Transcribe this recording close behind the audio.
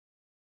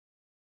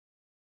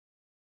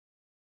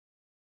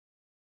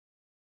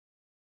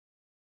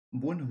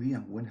Buenos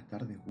días, buenas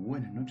tardes,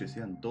 buenas noches,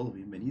 sean todos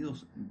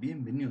bienvenidos,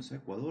 bienvenidos a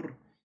Ecuador,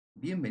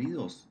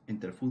 bienvenidos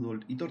entre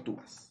fútbol y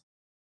tortugas.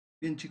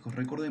 Bien chicos,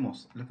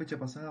 recordemos, la fecha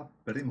pasada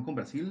perdimos con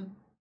Brasil,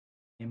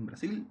 en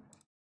Brasil,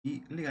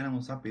 y le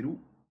ganamos a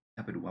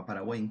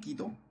Paraguay en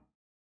Quito,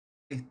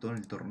 esto en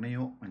el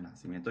torneo, en la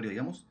eliminatoria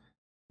digamos,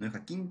 nos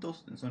deja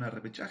quintos en zona de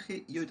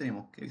repechaje y hoy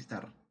tenemos que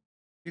visitar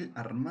el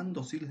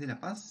Armando Siles de La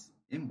Paz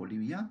en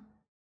Bolivia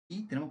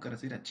y tenemos que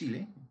recibir a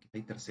Chile, que está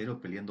ahí tercero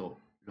peleando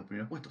los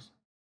primeros puestos.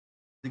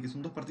 Así que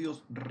son dos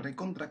partidos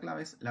recontra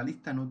claves. La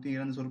lista no tiene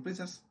grandes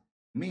sorpresas.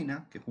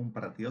 Mena, que fue un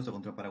partidazo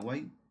contra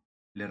Paraguay,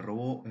 le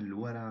robó el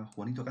lugar a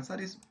Juanito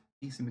Casares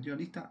y se metió en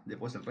la lista.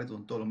 Después el resto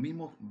son todos los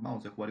mismos.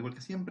 Vamos a jugar igual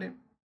que siempre.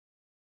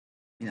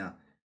 Y nada,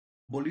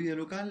 Bolivia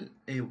local,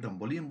 perdón,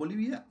 Bolivia en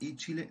Bolivia y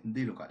Chile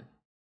de local.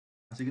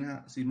 Así que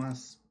nada, sin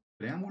más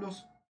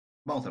preámbulos,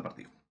 vamos al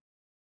partido.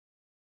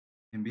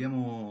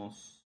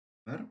 Enviamos.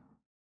 A ver.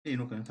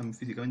 No que no están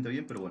físicamente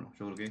bien, pero bueno,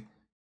 yo creo que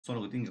son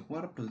los que tienen que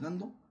jugar,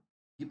 protestando.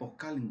 Equipos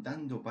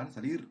calentando para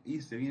salir y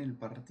se viene el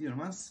partido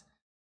nomás.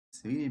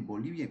 Se viene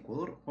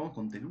Bolivia-Ecuador. Vamos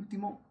contra el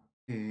último.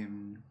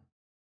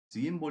 Si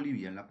bien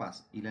Bolivia en La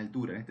Paz y la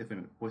altura en este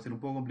FM puede ser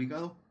un poco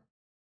complicado,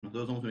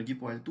 nosotros somos un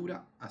equipo de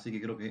altura, así que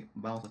creo que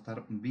vamos a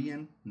estar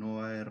bien. No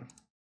va a haber.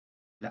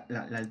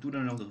 La altura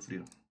no la vamos a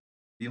sufrir.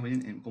 Digamos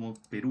bien en cómo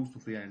Perú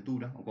sufría en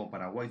altura o como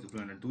Paraguay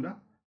sufrió en altura,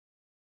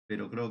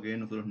 pero creo que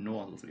nosotros no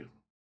vamos a sufrir.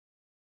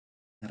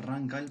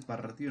 Arranca el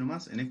partido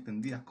nomás en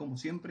extendidas como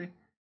siempre.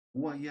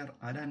 Guayar,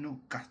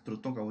 Arano, Castro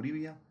toca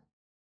Bolivia.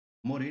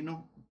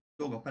 Moreno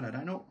toca para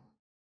Arano.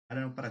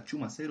 Arano para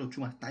Chumacero,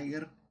 Chumas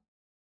Tiger.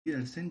 Tira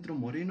el centro,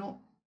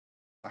 Moreno.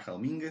 Baja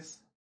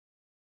Domínguez.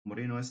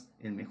 Moreno es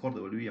el mejor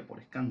de Bolivia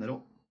por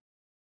escándalo.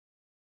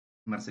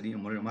 Marcelino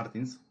Moreno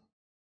Martins.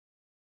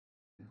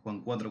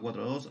 Juan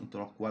 4-4-2,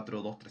 nosotros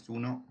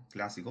 4-2-3-1,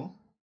 clásico.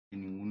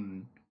 Sin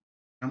ningún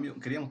cambio.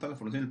 Quería mostrar la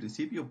formación al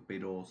principio,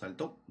 pero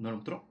saltó, no lo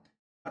mostró.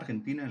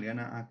 Argentina le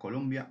gana a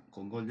Colombia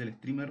con gol del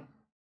streamer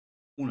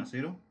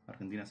 1-0.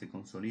 Argentina se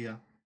consolida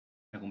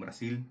con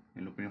Brasil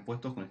en los primeros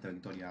puestos con esta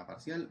victoria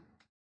parcial.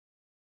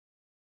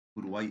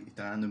 Uruguay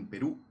está ganando en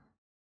Perú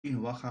y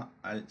nos baja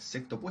al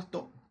sexto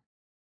puesto.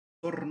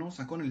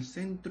 Sornosa con el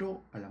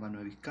centro a la mano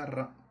de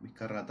Vizcarra.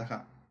 Vizcarra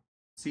ataja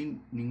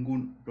sin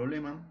ningún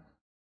problema.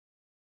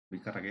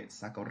 Vizcarra que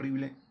saca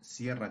horrible.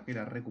 Sierra que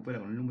la recupera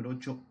con el número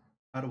 8.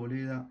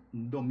 Arboleda,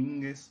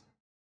 Domínguez.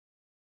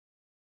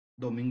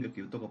 Domínguez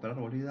que toca para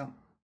Arboleda.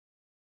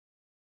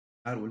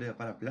 Arboleda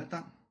para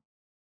Plata.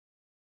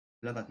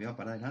 Plata que va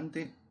para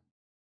adelante.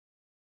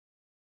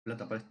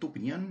 Plata para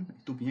Estupiñán.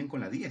 Estupiñán con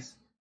la 10.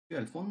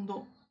 Llega al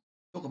fondo.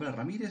 Toca para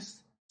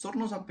Ramírez.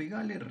 Sornosa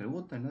pegale.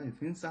 Rebota en la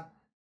defensa.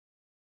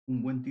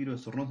 Un buen tiro de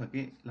Sornosa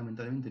que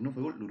lamentablemente no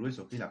fue gol.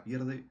 Grueso que la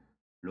pierde.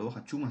 Lo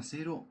baja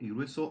Chumacero. Y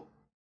Grueso.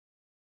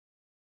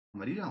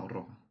 ¿Amarilla o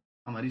roja?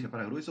 Amarilla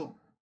para Grueso.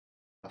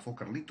 Pasó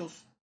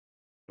Carlitos.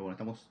 Pero bueno,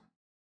 estamos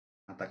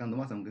atacando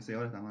más. Aunque sea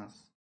ahora está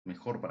más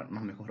mejor.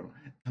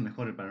 Está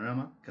mejor el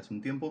panorama que hace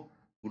un tiempo.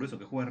 Grueso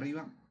que juega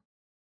arriba.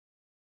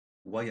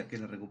 Guaya que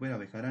la recupera.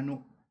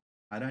 Bejarano.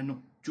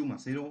 Arano.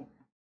 Chumacero.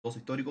 Dos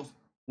históricos.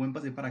 Buen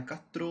pase para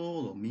Castro.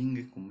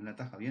 Domínguez con la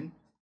taja bien.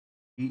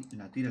 Y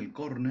la tira el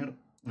córner.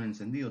 Un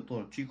encendido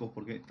todos los chicos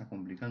porque está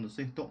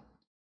complicándose esto.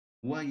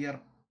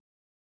 Guayar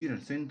tira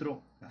el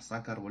centro. La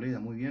saca Arboleda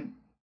muy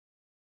bien.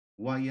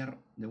 Guayar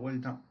de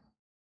vuelta.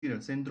 Tira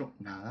el centro.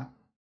 Nada.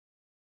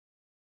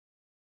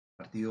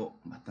 Partido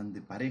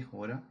bastante parejo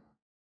ahora.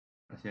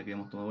 Parecía que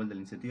habíamos tomado vuelta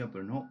la iniciativa,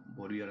 pero no.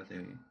 Bolivia ahora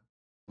se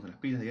puso las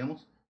pilas,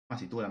 digamos. Más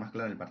si tuvo la más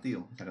clara del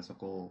partido. Esta que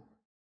sacó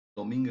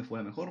Domínguez fue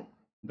la mejor.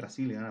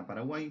 Brasil le gana a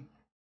Paraguay.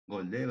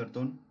 Gol de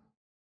Everton.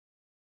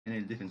 En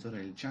el defensor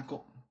del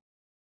Chaco.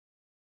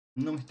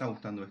 No me está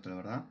gustando esto, la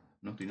verdad.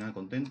 No estoy nada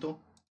contento.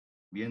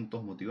 Bien,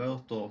 todos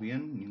motivados, todos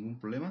bien, ningún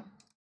problema.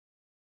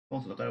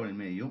 Vamos a tocar algo en el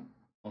medio.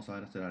 Vamos a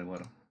ver hacer algo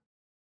ahora.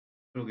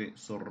 Creo que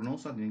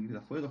Sornosa tiene que ir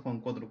afuera.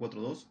 Juegan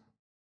 4-4-2.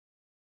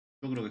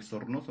 Yo creo que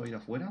Sornosa va a ir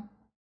afuera. Va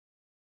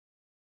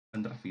a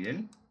entrar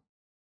Fidel,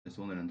 el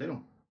segundo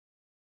delantero.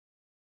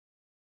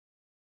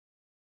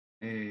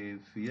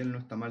 Fidel no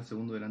está mal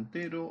segundo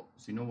delantero.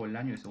 Si no,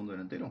 Bolaño de segundo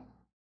delantero.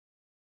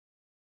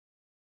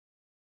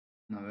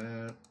 A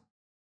ver.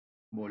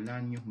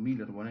 Bolaños,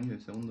 Miller, Bolaños de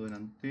segundo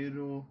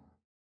delantero.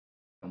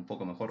 Un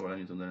poco mejor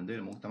Bolaños de segundo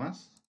delantero, me gusta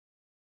más.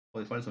 O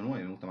de falso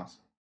 9, me gusta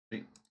más.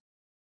 Sí.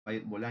 Va a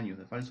ir Bolaños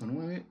de falso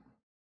 9.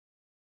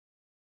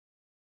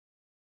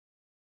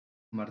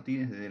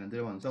 Martínez de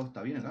delantero avanzado,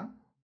 ¿está bien acá?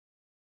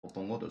 O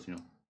pongo otro si no.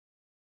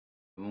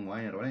 Pongo a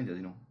Ainer Valencia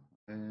si no.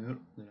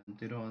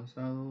 Delantero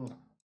avanzado.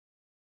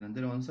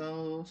 Delantero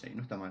avanzado. Sí,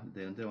 no está mal.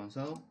 Delantero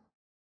avanzado.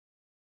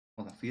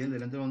 Vamos a Fidel,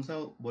 delantero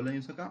avanzado.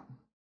 Bolaños acá.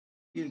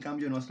 Y el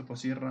cambio no va a ser por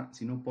Sierra,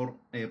 sino por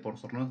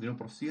Sornosa, sino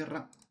por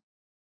Sierra.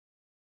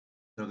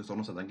 Creo que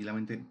Sornosa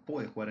tranquilamente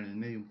puede jugar en el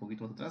medio un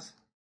poquito más atrás.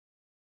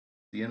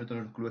 Si ya no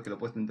están los clubes que lo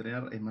puedes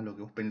entrenar, es más lo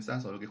que vos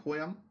pensás o lo que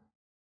juegan.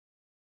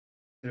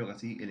 Creo que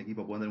así el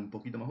equipo puede andar un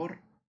poquito mejor.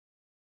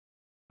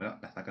 Bueno,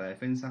 la saca la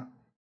defensa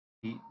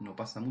y no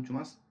pasa mucho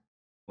más.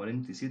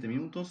 47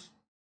 minutos.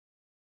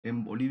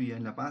 en Bolivia,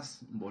 en La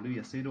Paz.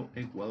 Bolivia 0,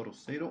 Ecuador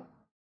 0.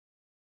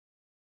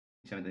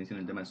 Ya me están diciendo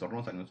el tema de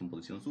Sornosa, que no es una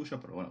posición suya,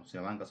 pero bueno, si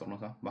banca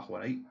Sornosa, va a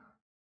jugar ahí.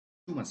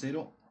 Chuma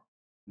 0,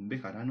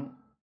 Bejarano,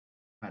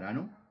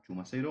 Arano,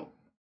 Chuma 0.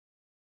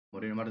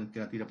 Moreno Martins que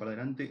la tira para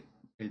adelante.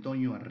 El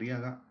Toño,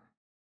 Arriaga.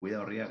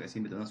 Cuidado, Arriaga, que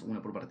siempre te das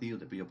una por partido.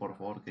 Te pido por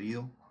favor,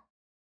 querido.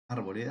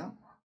 Arboleda.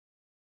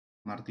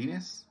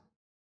 Martínez.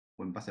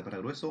 Buen pase para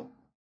Grueso.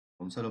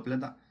 Gonzalo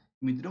Plata.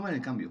 Y me tiró mal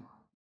el cambio.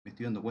 Me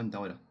estoy dando cuenta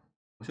ahora.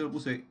 Yo lo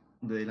puse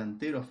de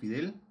delantero a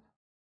Fidel.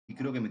 Y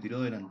creo que me tiró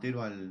de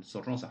delantero al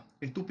Sornosa.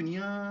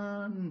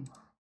 Estupiñán.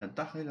 La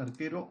taja del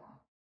arquero.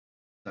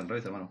 Al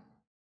revés, hermano.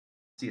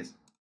 Así es.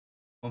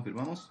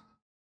 Confirmamos.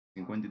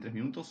 53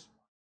 minutos.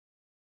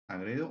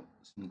 Agredo.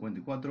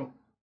 54.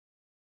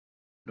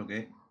 Creo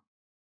que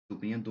su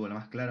opinión tuvo la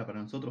más clara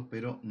para nosotros,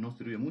 pero no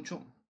sirvió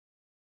mucho.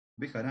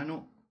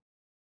 Bejarano.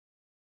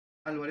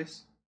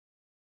 Álvarez.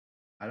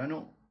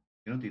 Arano.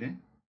 Que no tiré.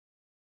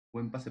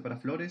 Buen pase para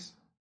Flores.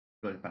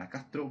 Flores para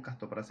Castro.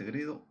 Castro para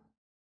Segredo.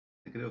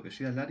 Creo que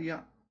llega al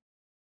área.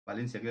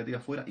 Valencia que la tira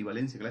afuera. Y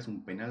Valencia que le hace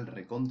un penal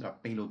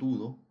recontra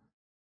pelotudo.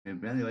 El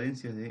penal de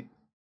Valencia es de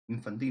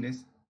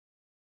infantiles.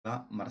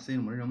 Va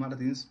Marcelo Moreno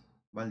Martins.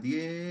 Va el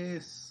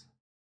 10.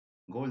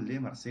 Gol de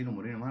Marcelo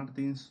Moreno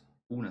Martins.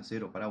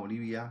 1-0 para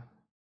Bolivia.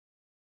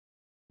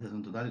 Este es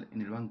un total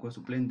en el banco de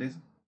suplentes.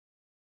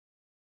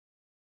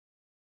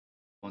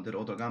 Vamos a tener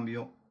otro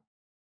cambio.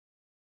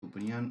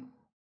 Tupiñán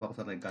va a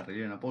pasar de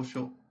carrilero en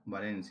apoyo.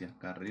 Valencia,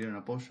 carrilero en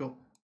apoyo.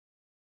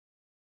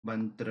 Va a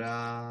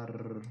entrar.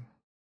 ¿Va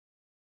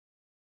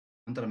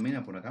a entrar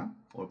Mena por acá?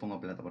 ¿O le pongo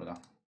Plata por acá? Va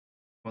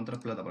a entrar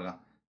Plata por acá.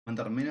 Va a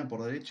entrar Mena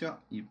por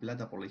derecha y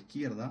Plata por la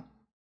izquierda.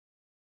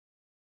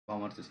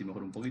 Vamos a ver si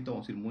mejor un poquito.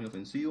 Vamos a ir muy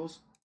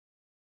ofensivos.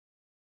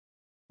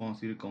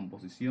 Vamos a ir con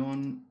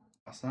posición.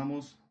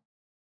 Pasamos.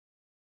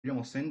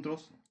 Tiramos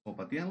centros o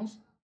pateamos.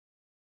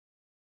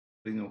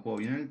 Ritmo de juego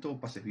bien alto.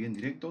 Pases bien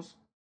directos.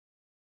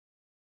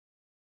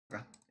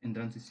 Acá en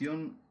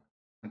transición.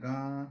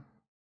 Acá.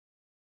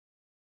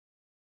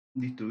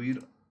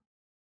 Distribuir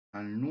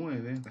al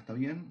 9. Acá está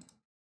bien.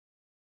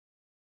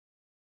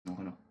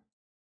 No.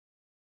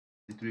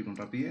 Distribuir con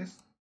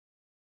rapidez.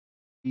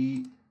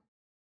 Y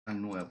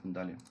al 9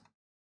 apuntale.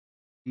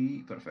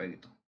 Y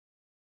perfecto.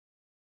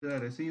 Ser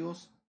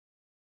agresivos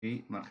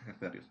y marcajes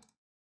férreos.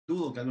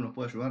 Dudo que algo nos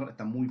pueda ayudar.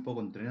 Está muy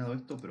poco entrenado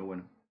esto, pero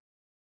bueno.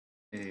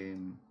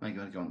 Hay que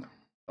ver qué onda.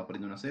 Va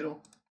perdiendo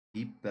 1-0.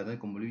 Y perder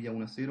con Bolivia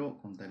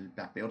 1-0 contra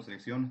la peor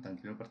selección hasta el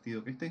primer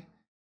partido que este.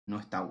 No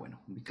está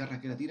bueno.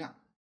 Vizcarra que la tira.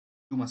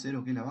 Chuma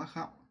 0 que la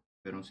baja.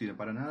 Pero no sirve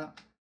para nada.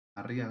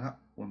 Arriaga.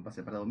 Buen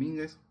pase para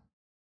Domínguez.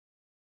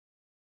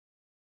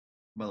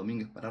 Va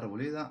Domínguez para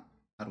Arboleda.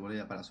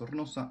 Arboleda para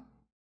Sornosa.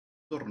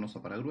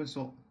 Sornosa para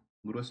Grueso.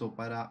 Grueso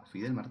para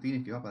Fidel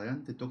Martínez que va para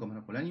adelante. Toca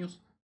para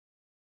Bolaños.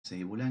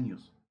 Se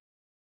Bolaños.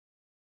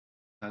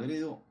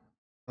 Sagredo.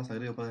 Pasa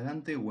Sagredo para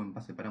adelante. Buen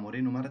pase para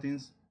Moreno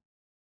Martins.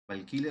 Va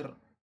el Killer.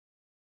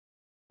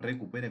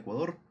 Recupera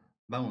Ecuador.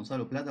 Va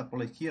Gonzalo Plata por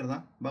la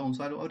izquierda. Va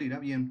Gonzalo. Abrirá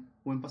bien.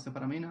 Buen pase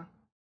para Mena.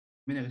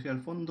 Mena que llega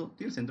al fondo.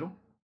 Tira el centro.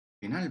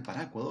 Penal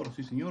para Ecuador.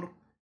 Sí, señor.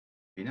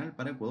 Penal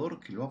para Ecuador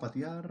que lo va a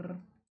patear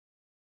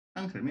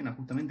Ángel Mena,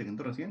 justamente que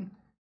entró recién.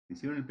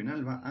 Hicieron el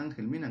penal. Va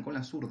Ángel Mena con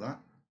la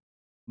zurda.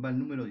 Va el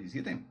número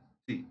 17.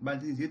 Sí, va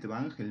el 17. Va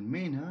Ángel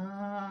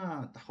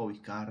Mena. Tajó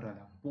Vizcarra.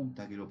 La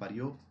puta que lo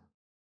parió.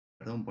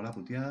 Perdón por la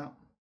puteada.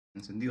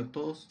 Encendidos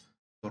todos.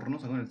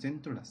 Sornosa con el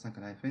centro. La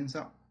saca la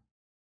defensa.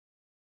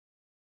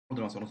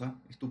 Otra más Sornosa.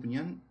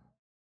 Estupiñán.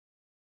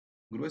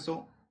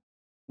 Grueso.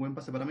 Buen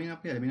pase para Mena.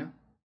 Pégale, Mena.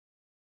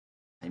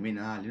 Ay,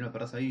 Mena, dale, no la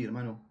parás ahí,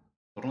 hermano.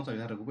 Sornosa que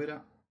la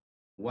recupera.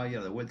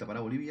 Guayar de vuelta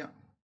para Bolivia.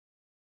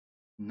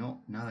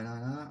 No,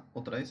 nada.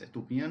 Otra vez,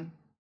 Estupiñán.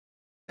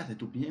 ¿Qué hace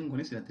Estupiñán con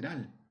ese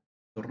lateral?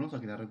 Sornosa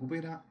que la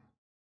recupera.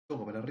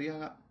 Toca para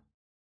Arriaga.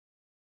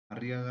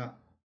 Arriaga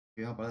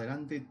que va para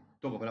adelante.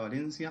 Toca para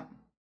Valencia.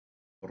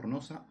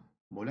 Sornosa.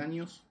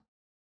 Bolaños.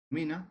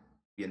 Mena.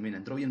 Bien, Mena.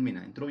 Entró bien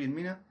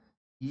Mena.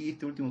 Y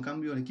este último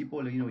cambio al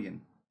equipo le vino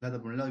bien. Plata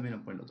por un lado y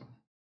Mena por el otro.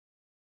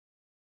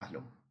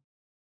 Hazlo.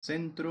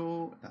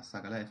 Centro. La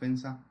saca la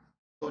defensa.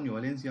 Toño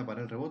Valencia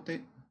para el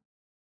rebote.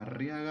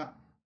 Arriaga.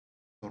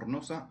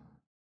 Sornosa.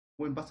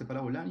 Buen pase para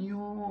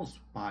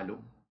Bolaños. Palo.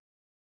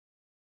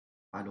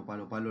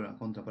 La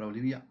contra para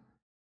Bolivia.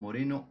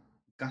 Moreno.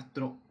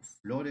 Castro.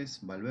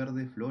 Flores.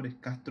 Valverde. Flores.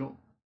 Castro.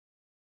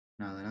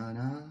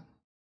 Nada.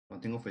 No,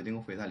 tengo fe.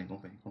 Dale, con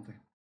fe.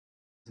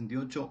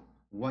 68.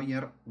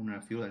 Guayar.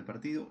 Una figura del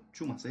partido.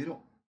 Chuma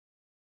 0.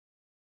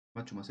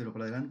 Va Chuma 0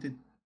 para adelante.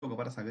 Toca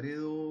para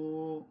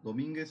Sagredo.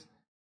 Domínguez.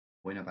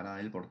 Buena parada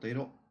del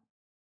portero.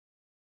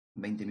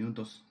 20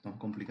 minutos. Estamos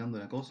complicando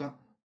la cosa.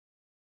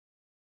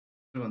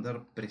 Creo que va a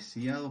andar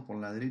Preciado por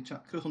la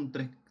derecha. Creo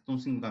que son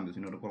 5 cambios,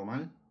 si no recuerdo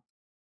mal.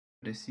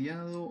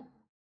 Preciado.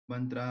 Va a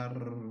entrar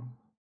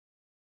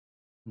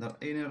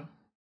Ener.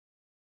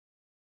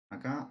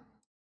 Acá.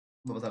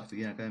 Va a pasar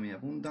Figueira acá de media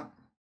punta.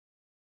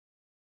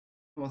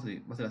 Va a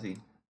ser así.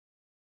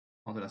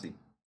 Vamos a hacer así.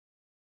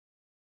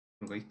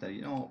 Creo que ahí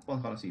estaría. No, vamos a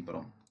dejarlo así,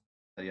 perdón.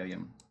 Estaría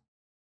bien.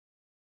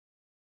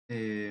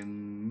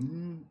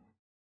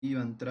 Iba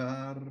a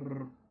entrar.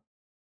 Va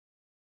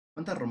a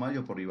entrar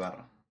Romario por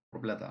Ibarra.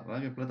 Por Plata. La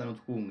verdad que Plata no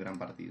jugó un gran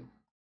partido.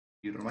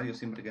 Y Romario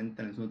siempre que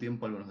entra en el segundo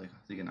tiempo algo nos deja.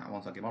 Así que nada,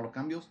 vamos a quemar los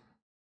cambios.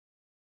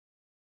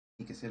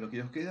 Y que sea lo que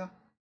nos queda.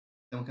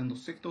 Estamos quedando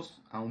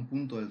sextos a un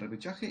punto del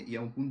repechaje y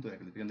a un punto de la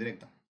clasificación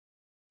directa.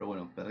 Pero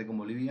bueno, perder con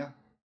Bolivia,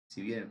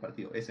 si bien el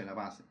partido es en La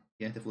Paz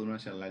y en este fútbol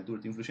nacional la altura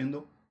está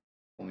influyendo,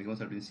 como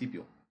dijimos al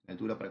principio, la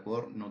altura para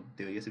Ecuador no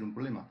debería ser un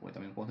problema, porque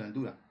también jugamos en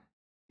altura.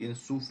 Bien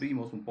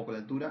sufrimos un poco la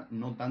altura,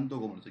 no tanto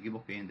como los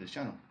equipos que vienen del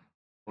llano.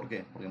 ¿Por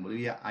qué? Porque en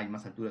Bolivia hay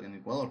más altura que en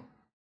Ecuador,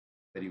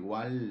 pero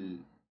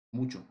igual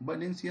mucho.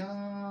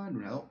 Valencia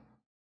anulado.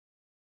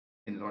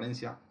 En el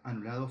Valencia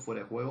anulado,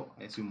 fuera de juego,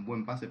 ha sido un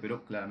buen pase,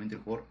 pero claramente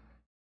el jugador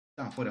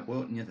está fuera de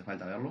juego, ni hace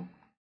falta verlo.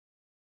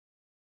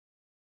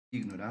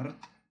 Ignorar.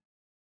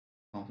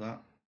 Vamos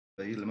a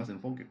pedirle más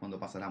enfoque cuando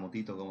pasa la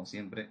motito, como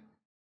siempre.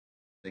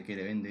 Sé que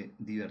le vende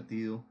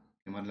divertido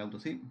quemar el auto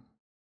así.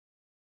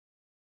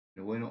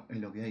 Pero bueno, es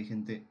lo que hay,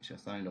 gente. Ya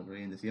saben lo que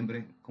viene de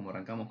siempre. Como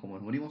arrancamos, como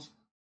nos morimos.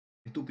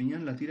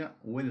 Estupiñán la tira,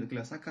 Weller que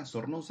la saca,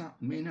 Sornosa,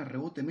 Mena,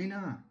 rebote,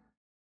 Mena.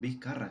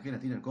 Vizcarra que la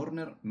tira al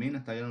córner. Mena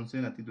está ganándose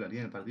la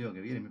titularidad del partido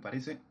que viene, me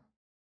parece.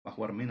 Va a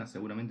jugar Mena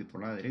seguramente por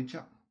la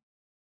derecha.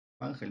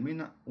 Ángel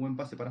Mena, buen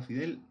pase para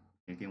Fidel,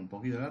 que queda un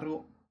poquito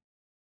largo.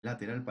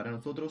 Lateral para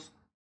nosotros.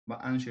 Va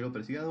Angelo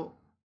Preciado.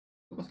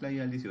 ¿Cómo se la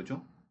guía al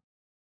 18?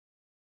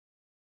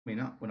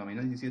 Mena, bueno,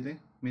 Mena 17.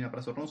 Mena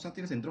para Sornosa,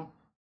 tiene centro.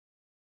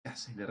 ¿Qué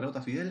hace? Le rebota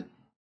a Fidel.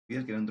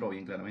 Fidel que no entró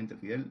bien, claramente.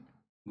 Fidel,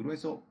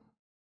 grueso.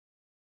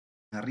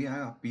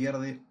 Arriaga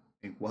pierde.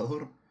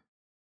 Ecuador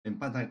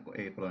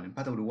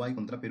empata Uruguay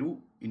contra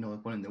Perú y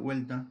nos ponen de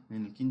vuelta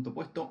en el quinto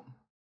puesto.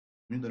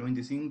 Minuto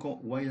 95.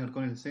 Weiler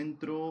con el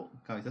centro.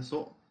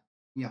 Cabezazo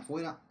y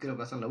afuera. Creo que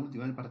va a ser la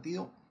última del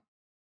partido.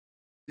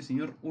 Sí,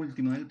 señor,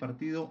 última del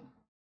partido.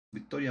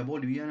 Victoria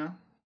boliviana.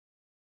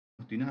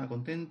 No estoy nada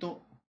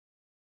contento.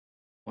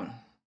 Bueno,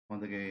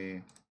 vamos a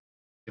tener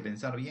que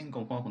pensar bien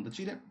cómo jugamos contra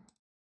Chile.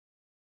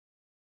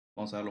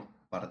 Vamos a ver los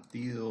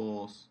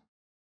partidos.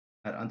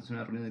 A ver, antes de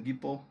una reunión de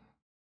equipo.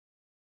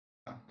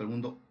 Todo el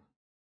mundo.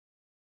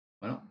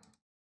 Bueno.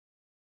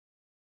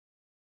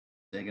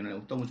 Sé que no le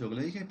gustó mucho lo que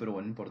le dije, pero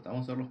bueno, no importa.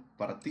 Vamos a ver los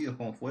partidos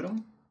como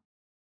fueron.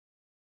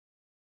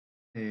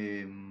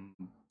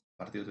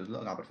 Partidos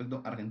acá,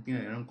 perfecto. Argentina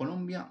le ganó en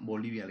Colombia.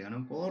 Bolivia le ganó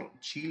en Ecuador.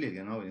 Chile le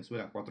ganó a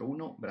Venezuela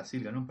 4-1.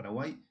 Brasil ganó en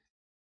Paraguay.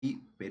 Y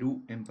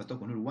Perú empató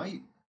con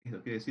Uruguay.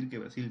 Esto quiere decir que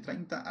Brasil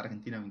 30,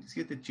 Argentina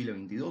 27, Chile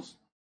 22,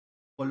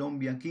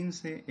 Colombia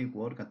 15,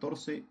 Ecuador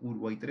 14,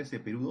 Uruguay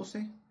 13, Perú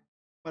 12,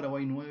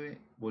 Paraguay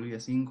 9, Bolivia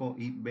 5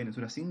 y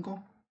Venezuela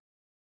 5.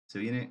 Se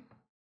viene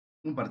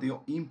un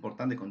partido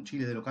importante con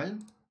Chile de local.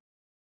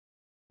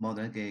 Vamos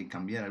a tener que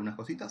cambiar algunas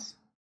cositas.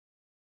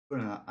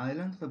 Pero nada,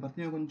 adelante el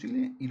partido con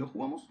Chile y lo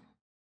jugamos.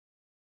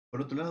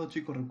 Por otro lado,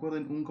 chicos,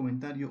 recuerden un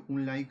comentario,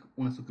 un like,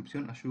 una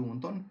suscripción, ayuda un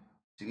montón.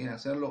 Si quieren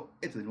hacerlo,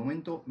 este es el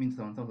momento.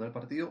 Mientras avanzamos al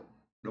partido,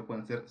 lo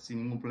pueden hacer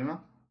sin ningún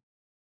problema.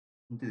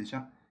 Desde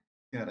ya,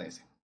 se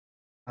agradece.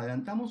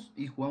 Adelantamos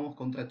y jugamos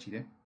contra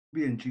Chile.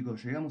 Bien,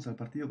 chicos, llegamos al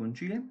partido con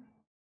Chile.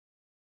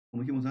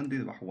 Como dijimos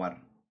antes, va a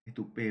jugar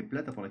Estupe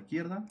Plata por la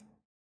izquierda.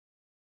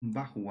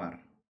 Va a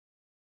jugar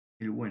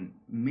el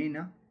buen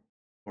Mena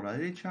por la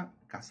derecha.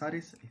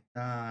 Casares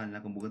está en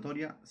la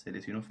convocatoria. Se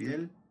lesionó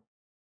Fidel.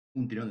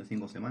 Un tirón de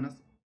 5 semanas.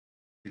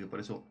 Así que por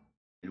eso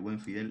el buen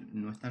Fidel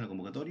no está en la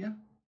convocatoria.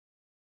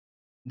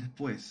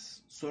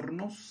 Después,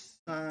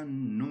 Sornosa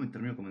no me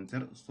terminó de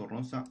convencer.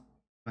 Sornosa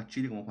va a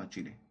Chile como juega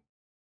Chile.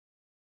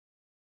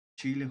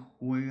 Chile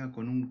juega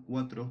con un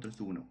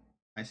 4-2-3-1.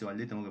 A ese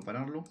Valdés tengo que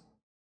pararlo.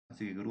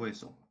 Así que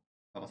grueso.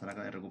 Va a pasar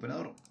acá de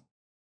recuperador.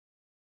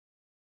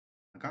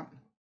 Acá.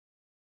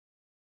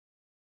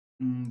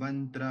 Va a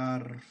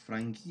entrar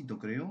Franquito,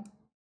 creo.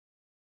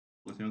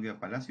 Porque si no queda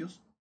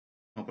Palacios.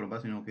 No, por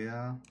Palacios no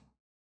queda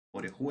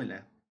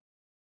Orejuela.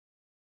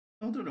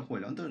 Otro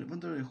Orejuela. Otro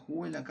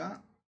Orejuela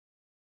acá.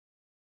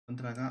 Va a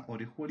entrar acá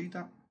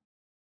Orejuelita.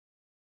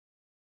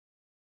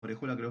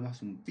 Orejuela creo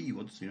más un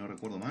pivot, si no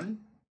recuerdo mal.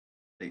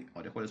 Sí,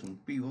 Orejuela es un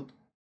pivot.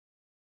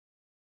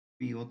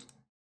 Pivot.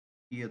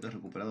 Y otro es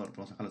recuperador.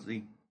 Vamos a dejarlo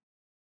así.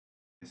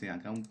 Que sea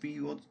acá un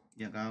pivot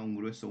y acá un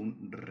grueso,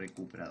 un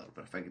recuperador.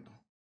 Perfecto.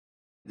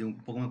 Tengo un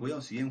poco más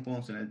cuidado. Si bien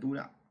jugamos en la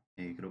altura,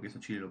 creo que eso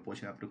Chile lo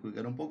puede llegar a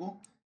perjudicar un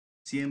poco.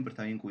 Siempre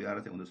está bien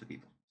cuidarte con tus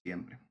equipos.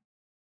 Siempre.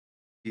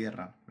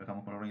 Tierra, lo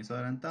dejamos con organizado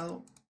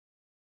adelantado.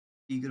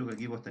 Y creo que el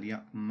equipo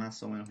estaría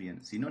más o menos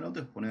bien. Si no, lo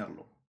otro es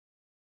ponerlo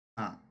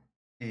a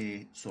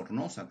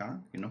Sornosa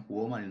acá, que no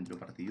jugó mal en el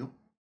partido.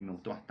 Me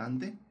gustó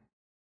bastante.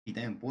 Y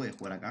también puede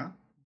jugar acá,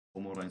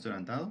 como organizado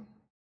adelantado.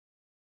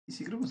 Y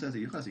si creo que se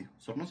hace así.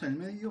 Sornosa en el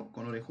medio,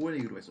 con Orejuela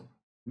y grueso.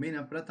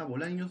 Mena, Plata,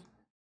 Bolaños.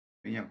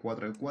 Venía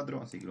 4 de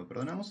 4, así que lo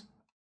perdonamos.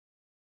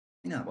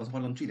 Y nada, vamos a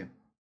jugar con Chile.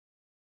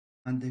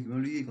 Antes que me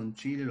olvide, con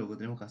Chile lo que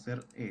tenemos que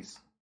hacer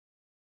es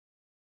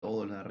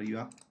todo lo de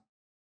arriba,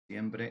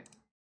 siempre,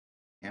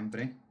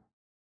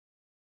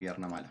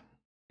 pierna mala.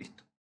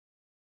 Listo.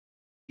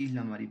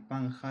 Isla,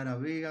 Maripán, Jara,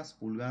 Vegas,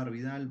 Pulgar,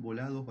 Vidal,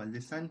 Volados,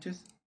 Valdés,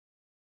 Sánchez.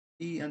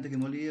 Y antes que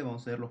me olvide,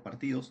 vamos a ver los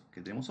partidos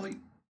que tenemos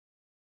hoy.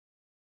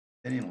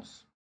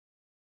 Tenemos,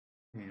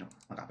 no,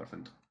 acá,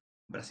 perfecto.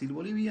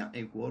 Brasil-Bolivia,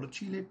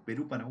 Ecuador-Chile,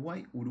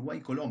 Perú-Paraguay,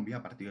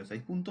 Uruguay-Colombia, partido de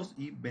 6 puntos,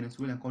 y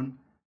Venezuela con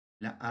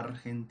la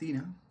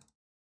Argentina.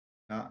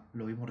 Ya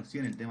lo vimos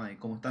recién, el tema de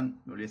cómo están.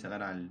 Me olvidé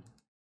sacar al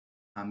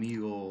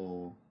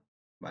amigo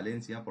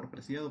Valencia por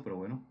preciado, pero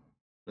bueno,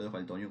 lo dejo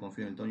al Toño,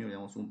 confío en el Toño, le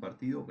damos un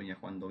partido, venía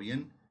jugando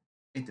bien.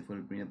 Este fue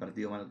el primer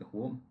partido malo que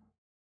jugó,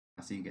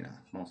 así que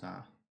nada, vamos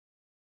a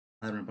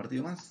dar un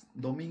partido más.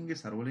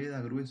 Domínguez,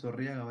 Arboleda, Grueso,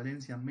 Arriaga,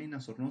 Valencia,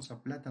 Mena,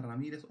 Sornosa, Plata,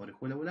 Ramírez,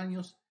 Orejuela,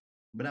 Bolaños,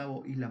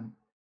 Bravo, Isla,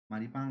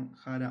 Maripán,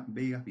 Jara,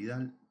 Vegas,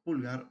 Vidal,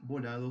 Pulgar,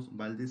 Volados,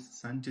 Valdés,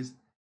 Sánchez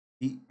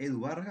y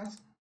Edu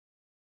Vargas.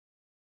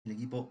 El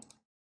equipo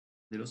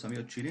de los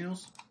amigos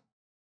chilenos,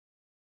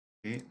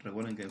 que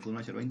recuerden que en el Fútbol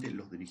Manager 20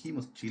 los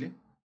dirigimos Chile.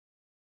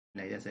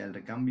 La idea sería el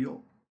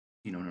recambio,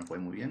 y no nos fue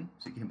muy bien.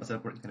 Si quieren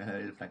pasar por el canal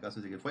del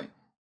fracaso ese que fue,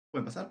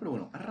 pueden pasar, pero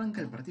bueno,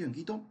 arranca el partido en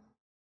Quito.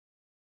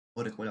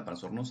 Orejuela para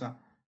Sornosa,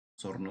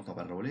 Sornosa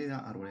para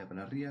Arboleda, Arboleda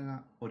para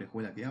Arriaga,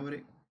 Orejuela que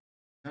abre.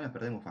 Ya la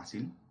perdemos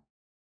fácil.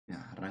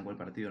 Ya, arrancó el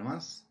partido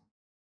nomás.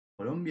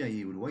 Colombia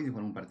y Uruguay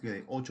juegan un partido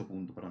de 8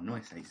 puntos, perdón, no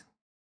es 6.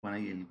 Juegan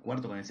ahí el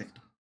cuarto con el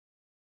sexto.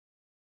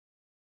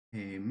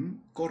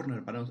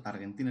 Corner para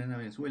Argentina en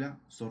Venezuela.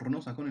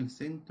 Sornosa con el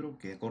centro,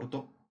 que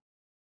cortó.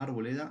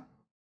 Arboleda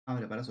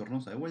abre para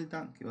Sornosa de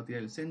vuelta, que va a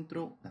tirar el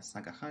centro, la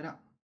saca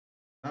Jara.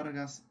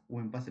 Vargas,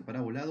 buen pase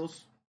para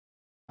Volados.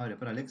 Abre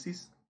para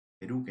Alexis.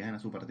 Perú que gana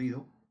su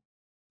partido.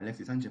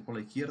 Alexis Sánchez por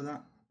la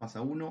izquierda.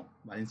 Pasa uno.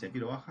 Valencia que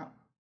lo baja.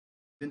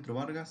 Centro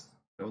Vargas.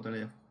 Rebota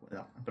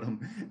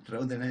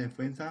en la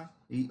defensa.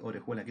 Y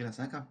Orejuela que la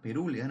saca.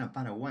 Perú le gana a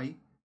Paraguay.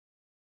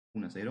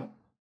 1-0.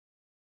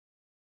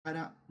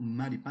 Para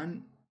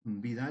Maripán,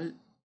 Vidal,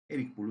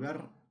 Eric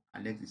Pulgar,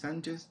 Alexis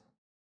Sánchez.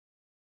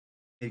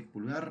 Eric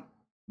Pulgar,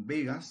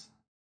 Vegas.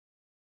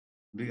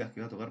 Vegas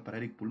que va a tocar para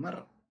Eric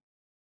Pulgar.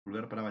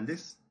 Pulgar para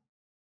Valdés.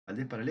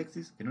 Valdés para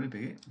Alexis, que no le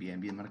pegué. Bien,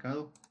 bien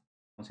marcado.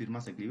 Vamos a ir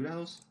más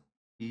equilibrados.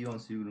 Y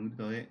vamos a ir con un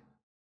grito de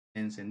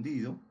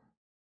encendido.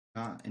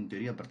 Acá, en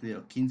teoría, a partir de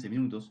los 15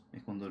 minutos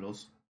es cuando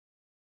los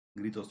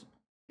gritos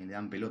le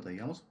dan pelota,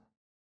 digamos.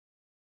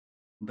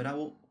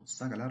 Bravo,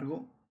 saca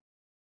largo.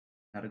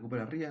 La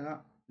recupera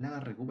Riaga. La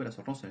recupera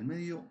Sornosa en el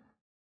medio.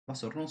 Va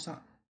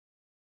Sornosa.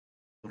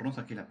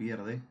 Sornosa que la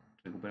pierde.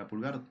 Recupera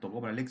Pulgar. Tocó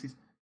para Alexis.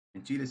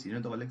 En Chile, si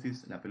no toca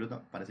Alexis, la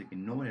pelota parece que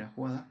no vale la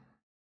jugada.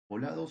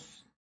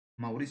 Volados.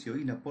 Mauricio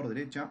Isla por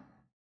derecha.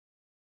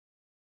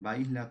 Va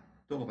Isla.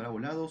 Toca para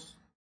Volados.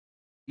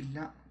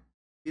 Isla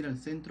tira al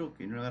centro,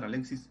 que no lo agarra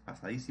Alexis,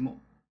 pasadísimo.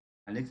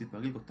 Alexis por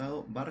aquel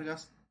costado,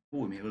 Vargas.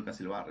 Uy, me gol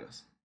casi el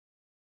Vargas.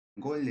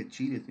 Gol de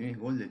Chile, tenés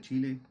gol de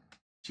Chile.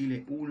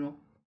 Chile 1,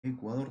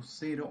 Ecuador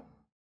 0.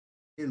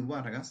 Edu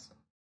Vargas.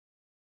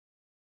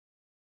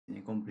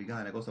 Tiene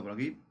complicada la cosa por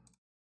aquí.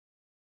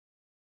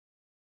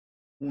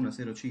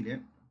 1-0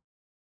 Chile.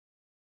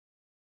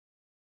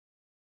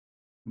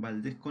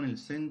 Valdés con el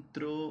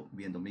centro.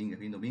 Bien Domínguez,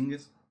 bien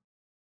Domínguez.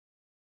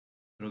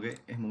 Creo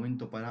que es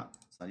momento para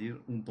salir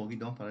un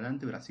poquito más para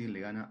adelante. Brasil le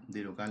gana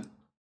de local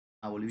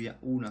a Bolivia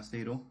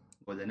 1-0.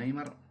 Gol de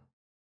Neymar.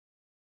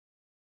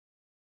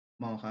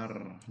 Vamos a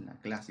dejar la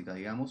clásica,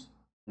 digamos.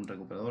 Un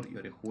recuperador y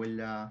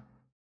Orejuela.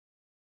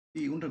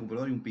 Sí, un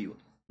recuperador y un pivot.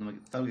 No me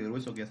tal que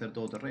Grueso quiere hacer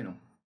todo terreno.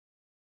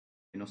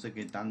 Que no sé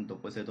qué tanto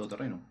puede ser todo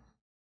terreno.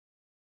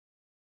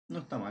 No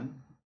está mal.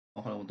 Vamos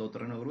a jugar con todo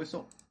terreno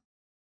Grueso.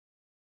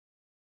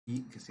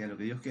 Y que sea lo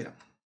que Dios quiera.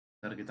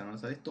 A ver qué tal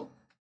avanza esto.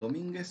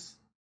 Domínguez.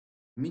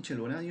 Michel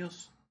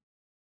Bolaños.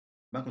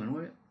 Va con la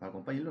 9.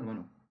 Acompáñenlo,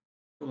 hermano.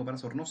 Toca para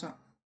Sornosa.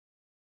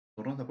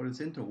 Sornosa por el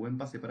centro. Buen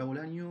pase para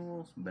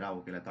Bolaños.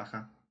 Bravo que la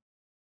ataja.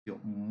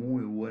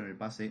 Muy bueno el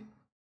pase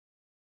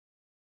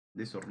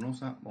de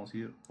Sornosa. Vamos a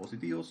ir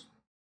positivos.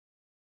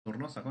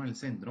 Sornosa con el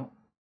centro.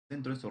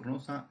 Centro de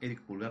Sornosa.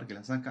 Eric Pulgar que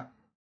la saca.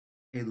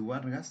 Edu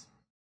Vargas.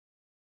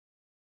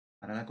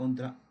 Para la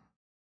contra.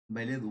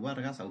 Va el Edu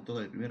Vargas. Autor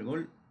del primer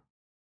gol.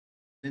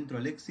 Centro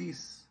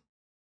Alexis.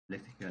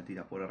 Alexis que la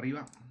tira por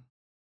arriba.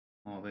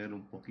 Vamos a ver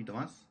un poquito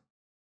más.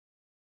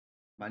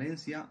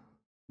 Valencia.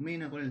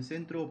 Mena con el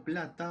centro.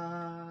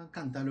 Plata.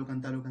 Cántalo,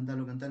 cántalo,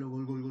 cántalo, cántalo.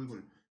 Gol, gol, gol,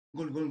 gol.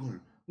 Gol, gol,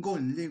 gol.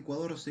 Gol de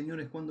Ecuador,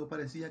 señores, cuando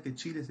parecía que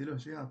Chile se lo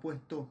lleva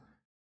puesto.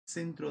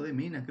 Centro de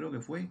Mena creo que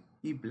fue.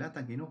 Y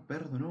Plata que no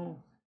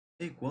perdonó.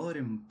 Ecuador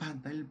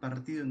empata el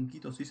partido en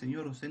Quito, sí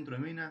señor. Centro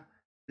de Mena.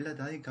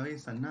 Plata de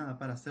cabeza, nada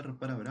para hacer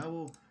para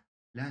Bravo.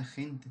 La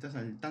gente está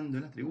saltando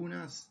en las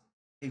tribunas.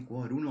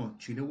 Ecuador 1,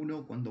 Chile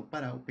 1. Cuando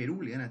para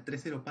Perú le gana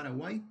 3-0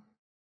 Paraguay.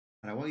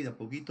 Paraguay de a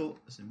poquito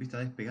se empieza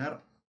a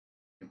despegar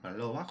para el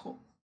lado bajo.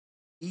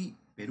 Y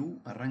Perú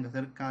arranca a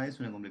ser cada vez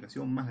una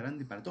complicación más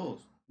grande para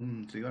todos.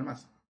 Un rival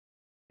más.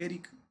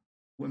 Eric,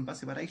 buen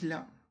pase para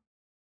Isla.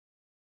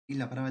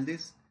 Isla para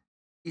Valdés.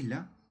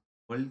 Isla,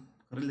 por el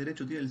carril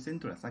derecho tira el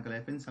centro, la saca la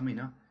defensa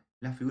Mena.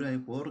 La figura de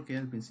Ecuador que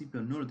al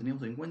principio no lo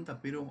teníamos en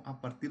cuenta, pero a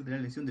partir de la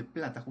lesión de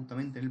Plata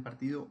justamente en el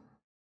partido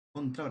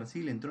contra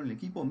Brasil entró en el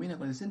equipo. Mena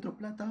con el centro,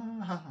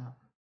 Plata.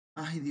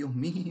 ¡Ay, Dios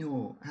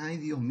mío! ¡Ay,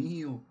 Dios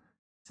mío!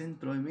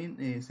 Centro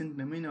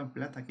de Mena,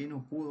 Plata que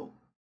no pudo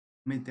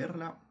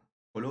meterla.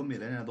 Colombia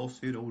le gana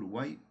 2-0 a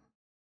Uruguay.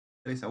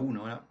 3-1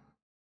 ahora.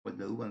 Pues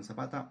de Duban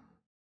Zapata.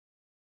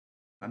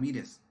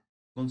 Ramírez,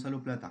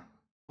 Gonzalo Plata,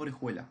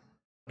 Orejuela,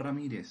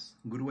 Ramírez,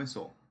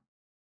 Grueso,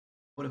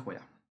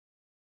 Orejuela.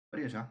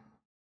 Para allá.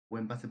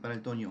 Buen pase para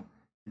el Toño.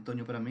 El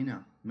Toño para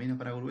Mena. Mena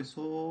para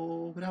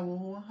Grueso.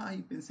 Bravo.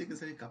 Ay, pensé que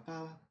se le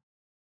escapaba.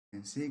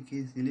 Pensé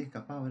que se le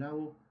escapaba,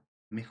 Bravo.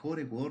 Mejor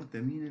Ecuador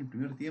termina el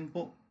primer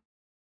tiempo.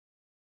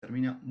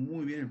 Termina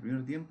muy bien el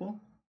primer tiempo.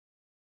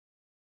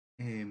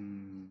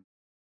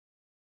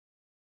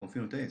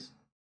 Confío en ustedes.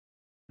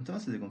 ¿No está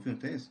fácil de confiar en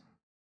ustedes?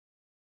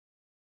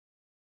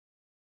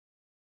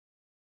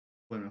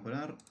 Pueden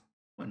mejorar.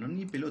 Bueno,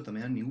 ni pelota me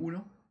dan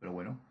ninguno. Pero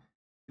bueno.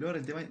 Pero ahora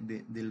el tema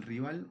del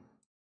rival.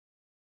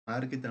 A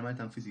ver qué tan mal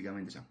están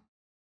físicamente ya.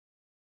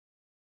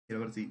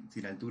 Quiero ver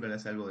si la altura le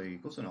hace algo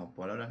de cosa. No,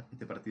 por ahora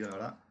este partido la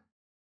verdad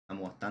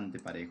estamos bastante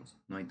parejos.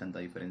 No hay tanta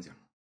diferencia.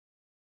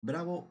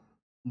 Bravo,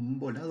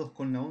 volados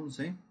con la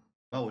 11.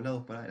 Va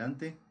volados para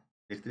adelante.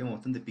 Extremo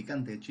bastante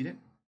picante de Chile.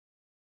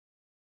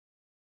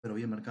 Pero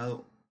bien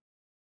marcado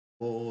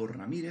por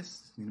Ramírez,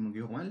 si no me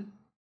equivoco mal.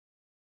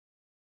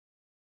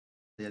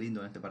 Sería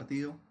lindo en este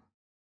partido.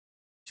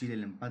 Chile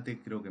el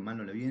empate creo que mal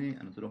no le viene.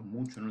 A nosotros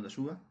mucho no nos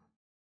ayuda.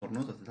 Por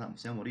nosotros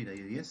se va a morir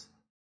ahí de 10. Va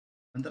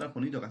a entrar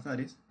Juanito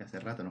Casares, que hace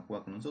rato no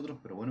juega con nosotros.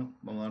 Pero bueno,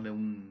 vamos a darle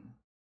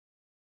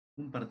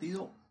un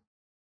partido.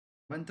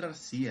 Va a entrar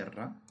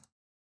Sierra.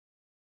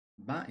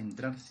 Va a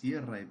entrar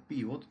Sierra de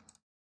pivot.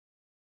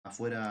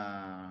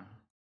 Afuera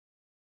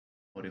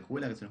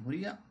Orejuela que se nos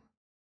moría.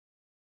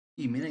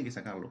 Y Mena hay que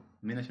sacarlo.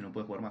 Mena ya no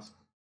puede jugar más. Va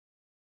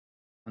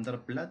a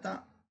entrar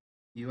Plata.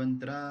 Y va a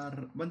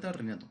entrar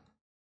Renato.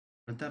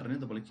 Va a entrar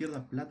Renato por la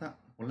izquierda. Plata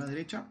por la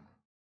derecha.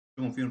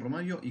 Yo confío en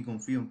Romario y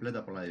confío en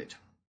Plata por la derecha.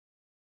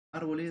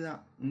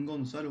 Arboleda,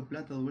 Gonzalo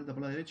Plata de vuelta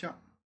por la derecha.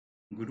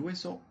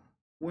 Grueso.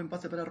 Buen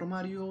pase para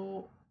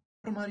Romario.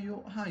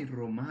 Romario. Ay,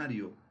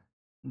 Romario.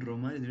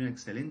 Romario tiene una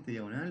excelente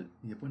diagonal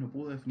y después no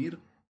pudo definir.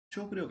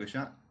 Yo creo que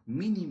ya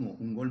mínimo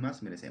un gol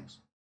más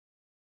merecemos.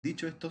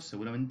 Dicho esto,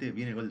 seguramente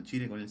viene el gol de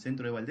Chile con el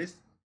centro de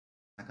Valdés.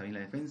 Saca bien la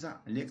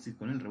defensa. Alexis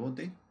con el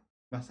rebote.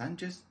 Va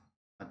Sánchez.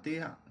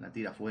 Patea. La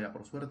tira afuera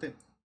por suerte.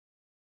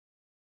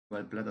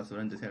 Igual Plata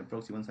seguramente sea el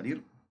próximo en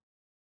salir.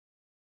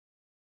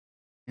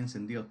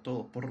 Encendidos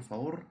todos, por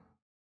favor.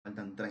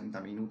 Faltan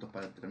 30 minutos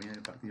para terminar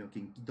el partido aquí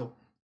en Quito.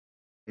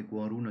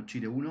 Ecuador 1,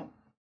 Chile 1.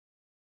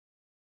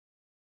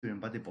 Un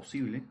empate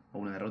posible, o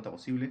una derrota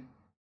posible.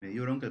 Me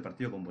dio bronca el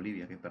partido con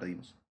Bolivia, que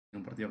perdimos.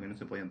 Un partido que no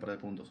se podían perder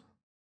puntos.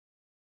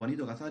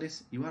 Juanito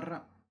Casares,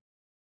 Ibarra,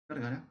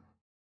 Vergara.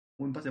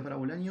 Buen pase para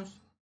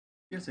Bolaños.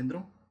 Y el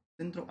centro.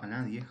 Centro a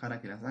nadie.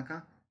 Jara que la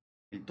saca.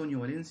 El Toño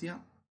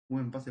Valencia.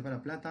 Buen pase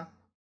para Plata.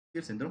 Y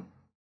el centro.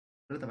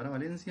 Plata para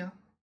Valencia.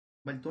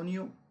 Va el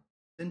Toño.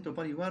 Centro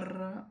para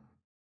Ibarra.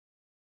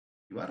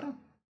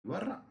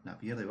 Ibarra. La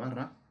pierde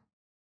Ibarra.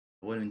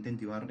 Bueno,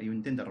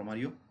 intenta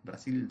Romario.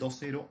 Brasil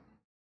 2-0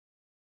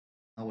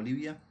 a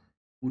Bolivia.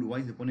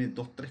 Uruguay se pone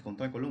 2-3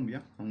 contra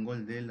Colombia. A un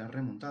gol de la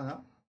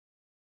remontada.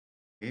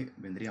 Que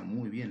vendría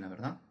muy bien, la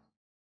verdad.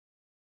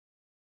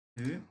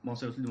 Vamos a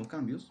hacer los últimos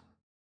cambios.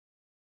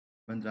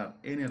 Va a entrar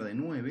Ener de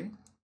 9.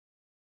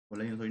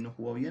 Bolaños hoy no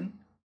jugó bien.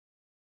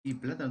 Y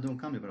Plata no tengo un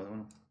cambio, pero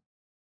bueno.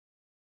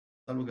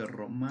 Salvo que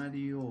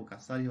Romario o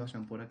Casares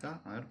vayan por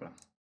acá. A ver, para.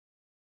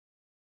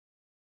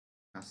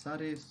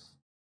 Casares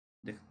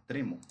de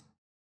extremo.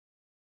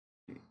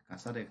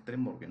 Casares de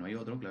extremo porque no hay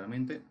otro,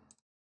 claramente.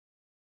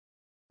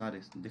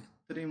 Casares de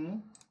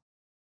extremo.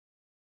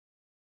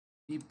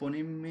 Y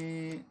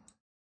poneme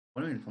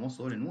el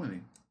famoso doble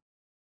 9.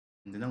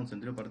 Intentamos un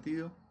centro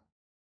partido.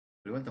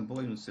 Pero igual tampoco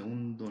hay un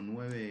segundo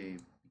 9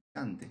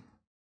 picante.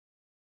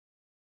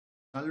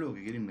 Salvo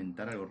que quiero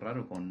inventar algo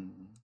raro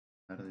con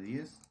R de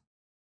 10.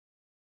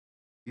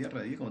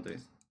 Cierre de 10 como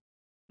 3.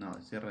 No,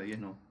 cierre de 10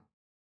 no.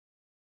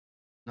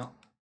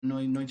 No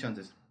hay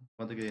chances.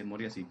 Aparte que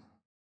moría así.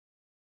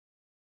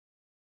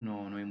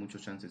 No hay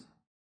muchos chances.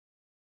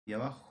 Y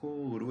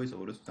abajo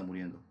Grueso está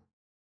muriendo.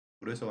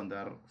 Grueso va a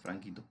entrar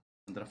Franquito. Va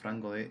a entrar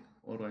Franco de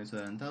organizo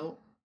adelantado.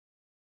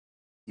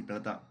 Y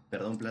Plata,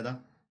 perdón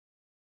Plata.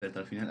 Pero hasta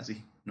el final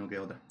así, no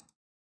queda otra.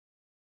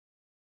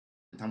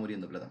 Está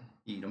muriendo Plata.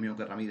 Y lo mismo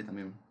que Ramírez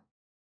también.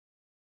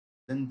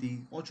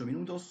 28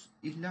 minutos.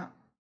 Isla.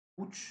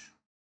 Puch.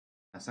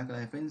 La saca la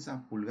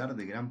defensa. Pulgar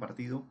de gran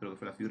partido. Creo que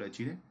fue la figura de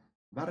Chile.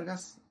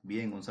 Vargas.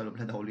 Bien, Gonzalo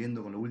Plata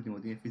volviendo con lo último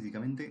que tiene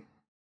físicamente.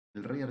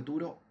 El Rey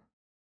Arturo.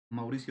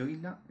 Mauricio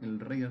Isla. El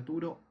Rey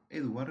Arturo.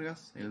 Edu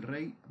Vargas. El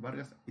Rey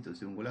Vargas. Esto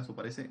es un golazo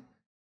parece.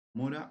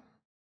 Mora.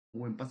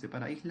 Buen pase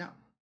para Isla.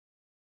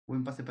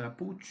 Buen pase para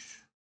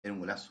Puch. Era un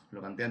golazo.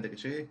 Lo canté antes que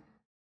llegue.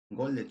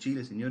 Gol de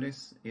Chile,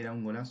 señores. Era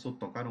un golazo.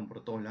 Tocaron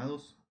por todos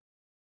lados.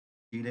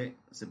 Chile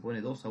se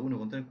pone 2-1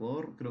 contra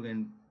Ecuador. Creo que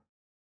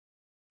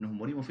nos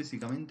morimos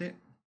físicamente.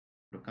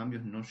 Los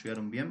cambios no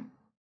llegaron bien.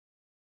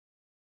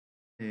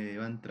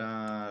 Va a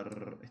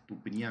entrar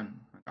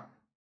Estupiñán acá.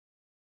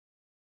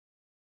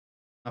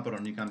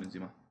 Perdón, ni cambio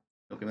encima.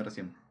 Lo que me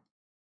recién.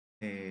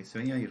 Se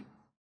venía a ir.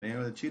 Venía a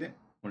ir de Chile.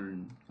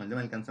 con el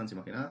tema del cansancio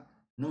más que nada.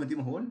 No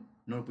metimos gol,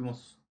 no lo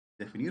pudimos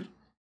definir.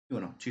 Y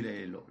bueno,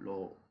 Chile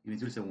lo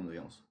inició el segundo,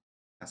 digamos.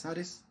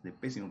 Casares, de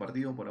pésimo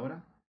partido por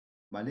ahora.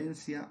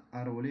 Valencia,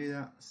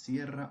 Arboleda,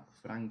 Sierra,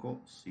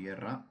 Franco,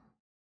 Sierra.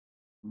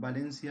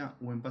 Valencia,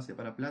 buen pase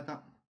para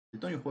Plata. El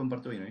Toño jugó un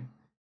partido bien, ¿eh?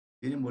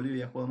 Si bien en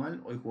Bolivia ha jugado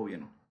mal, hoy jugó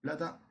bien.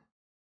 Plata,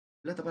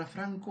 Plata para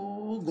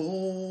Franco.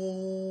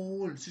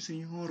 ¡Gol! Sí,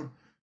 señor.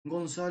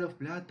 Gonzalo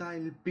Plata,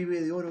 el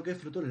pibe de oro que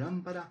flotó la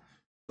lámpara.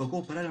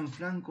 Tocó para Alan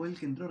Franco, el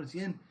que entró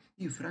recién.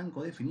 Y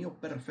Franco definió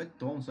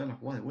perfecto. Vamos a ver la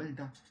jugada de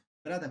vuelta.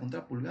 Plata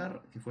contra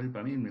Pulgar, que fue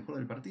para mí el mejor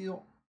del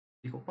partido.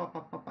 Dijo,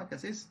 papá, ¿qué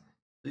haces?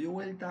 Se dio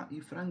vuelta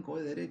y Franco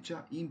de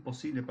derecha.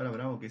 Imposible para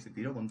Bravo, que se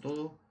tiró con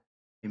todo.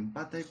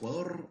 Empata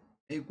Ecuador.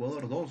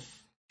 Ecuador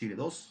 2, Chile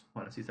 2.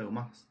 Ahora sí es algo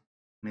más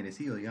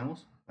merecido,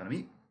 digamos, para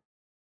mí.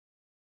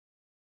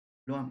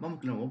 Vamos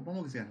que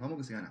se gana, vamos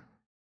que se gana.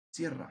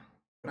 Sierra,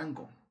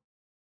 Franco,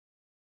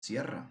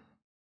 Sierra,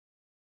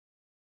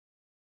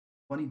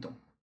 Juanito,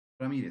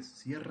 Ramírez,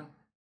 Sierra,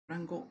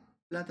 Franco,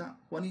 Plata,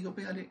 Juanito,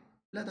 pégale,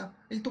 Plata,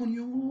 el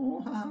Tonio,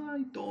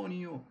 ¡ay,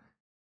 Tonio!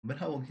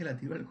 Bravo que la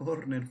tiró al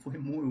córner, fue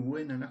muy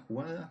buena la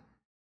jugada.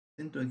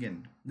 ¿Centro de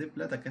quién? De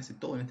Plata, que hace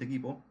todo en este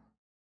equipo.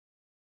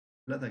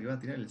 Plata que va a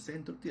tirar el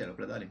centro, tíralo,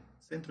 Plata, dale.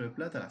 Centro de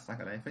Plata, la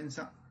saca la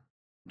defensa.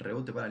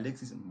 Rebote para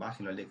Alexis,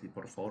 bájenlo Alexis,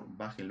 por favor,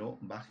 bájenlo.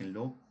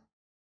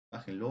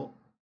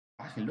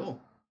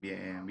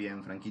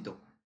 Bien, Franquito.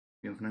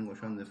 Bien, Franco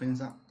llevando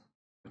defensa.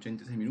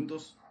 86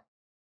 minutos.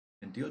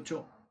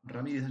 28.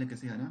 Ramírez, dale que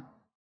se gana.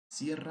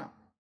 Sierra.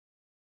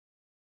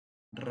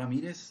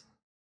 Ramírez.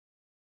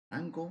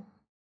 Franco.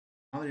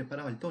 Abre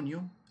para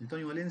Baltonio. El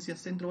Tonio Valencia.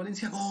 Centro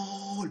Valencia.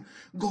 ¡Gol!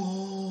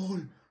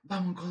 ¡Gol!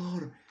 ¡Vamos,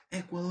 Ecuador!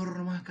 Ecuador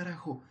nomás,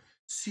 carajo.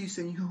 Sí,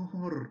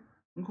 señor.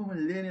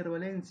 Gol de Ener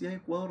Valencia.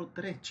 Ecuador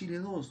 3, Chile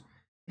 2.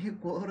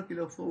 Ecuador que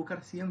lo fue a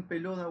buscar 100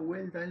 pelota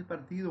vuelta del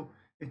partido.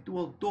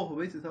 Estuvo 2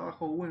 veces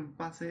abajo. Buen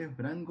pase de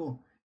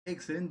Franco.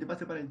 Excelente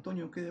pase para el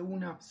Toño que de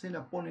una se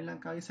la pone en la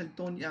cabeza el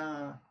Toño.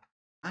 A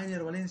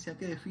Ener Valencia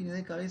que define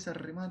de cabeza,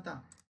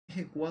 remata.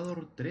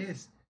 Ecuador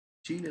 3,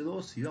 Chile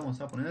 2. Y vamos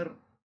a poner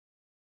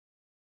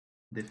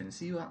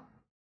defensiva.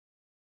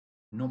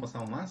 No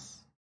pasamos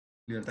más.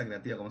 Libertad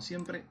creativa como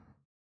siempre.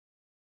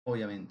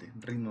 Obviamente,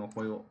 ritmo de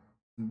juego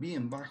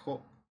bien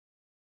bajo.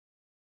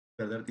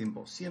 Perder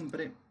tiempo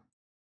siempre.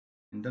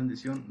 En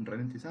transición,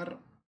 ralentizar.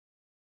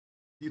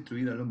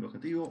 Distribuir al hombre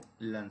objetivo.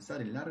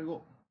 Lanzar en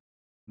largo.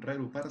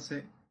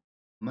 Reagruparse.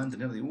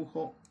 Mantener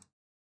dibujo.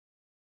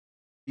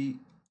 Y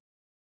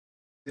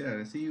ser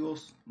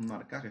agresivos.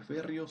 Marcajes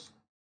férreos.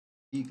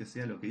 Y que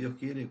sea lo que Dios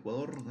quiere.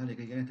 Ecuador, dale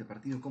que gane este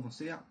partido como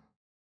sea.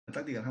 La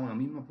táctica dejamos la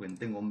misma porque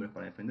tengo hombres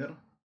para defender.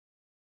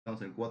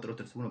 Estamos en el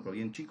 4-2-3-1, pero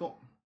bien chico.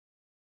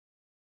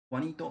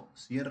 Juanito,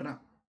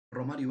 Sierra,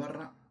 Romario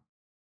Barra.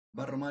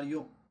 Va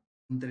Romario.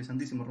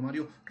 Interesantísimo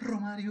Romario.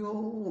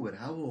 Romario,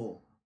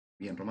 bravo.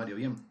 Bien, Romario,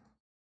 bien.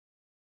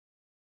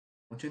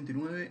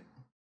 89.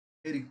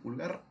 Eric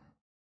Pulgar.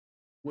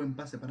 Buen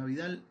pase para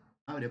Vidal.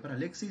 Abre para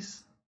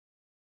Alexis.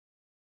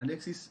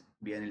 Alexis.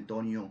 Bien, el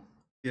Tonio.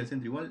 Tira el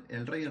centro igual.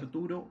 El Rey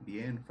Arturo.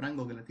 Bien.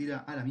 Franco que la tira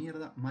a la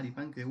mierda.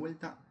 Maripán que de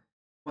vuelta.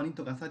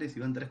 Juanito Casares y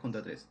van 3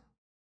 contra 3.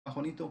 Va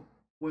Juanito.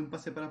 Buen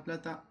pase para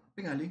Plata.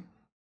 Pégale.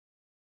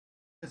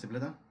 ¿Qué hace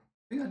Plata?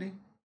 Pégale.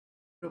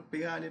 Pero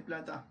pégale,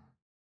 Plata.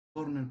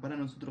 Corner para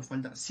nosotros.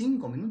 Falta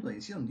 5 minutos de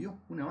edición. Dios,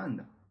 una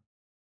banda.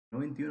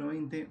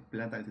 91-20.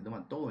 Plata que se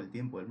toma todo el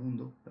tiempo del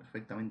mundo.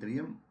 Perfectamente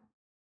bien.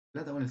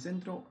 Plata con el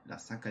centro. La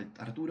saca el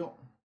Arturo.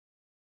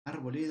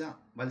 Arboleda.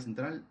 Va al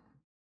central.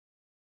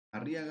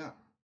 Arriaga.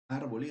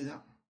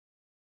 Arboleda.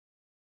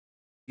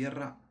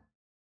 Tierra.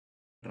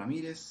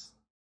 Ramírez.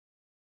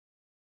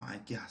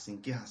 Ay, ¿qué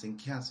hacen? ¿Qué hacen?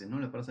 ¿Qué hacen? No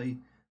le paras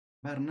ahí.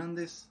 Va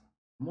Hernández.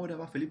 Mora,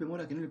 va Felipe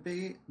Mora que no le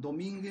pegue.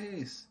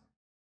 Domínguez.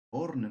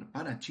 Corner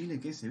para Chile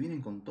que se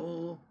vienen con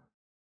todo.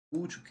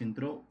 Puch que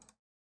entró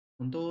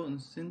con todo en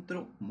el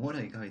centro.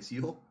 Mora que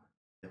cabeció.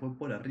 Se fue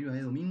por arriba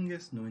de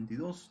Domínguez.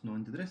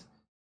 92-93.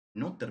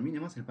 No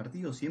termina más el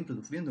partido. Siempre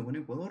sufriendo con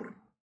Ecuador.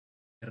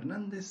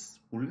 Hernández.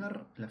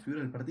 Pulgar. La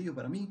figura del partido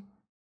para mí.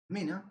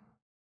 Mena.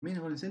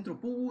 Mena con el centro.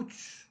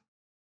 Puch.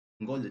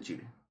 Gol de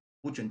Chile.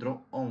 Puch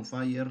entró on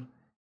fire.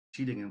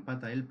 Chile que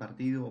empata el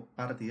partido.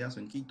 Partidazo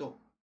en Quito.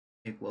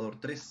 Ecuador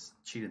 3,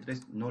 Chile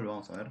 3. No lo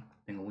vamos a ver.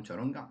 Tengo mucha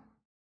bronca.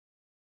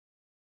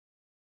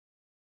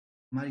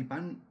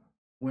 Maripán.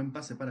 Buen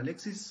pase para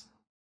Alexis.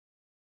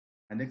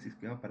 Alexis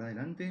que va para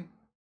adelante.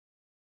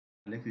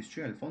 Alexis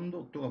llega al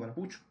fondo. Toca para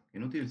Puch. Que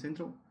no tira el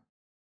centro.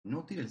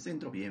 No tira el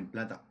centro. Bien,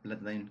 Plata.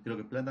 Plata también. Creo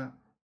que Plata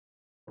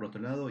por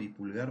otro lado y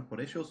Pulgar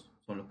por ellos.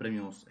 Son los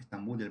premios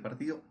Estambul del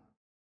partido.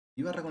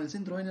 Ibarra con el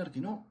centro. Ener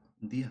que no.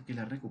 Díaz que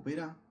la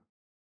recupera.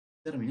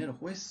 Terminero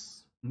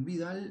juez.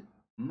 Vidal.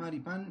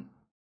 Maripán.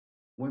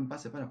 Buen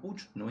pase para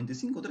Puch.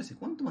 95-13.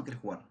 ¿Cuánto más querés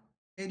jugar?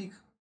 Eric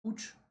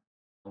Puch.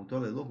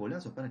 Autor de 2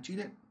 golazos para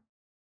Chile.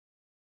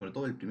 Sobre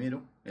todo el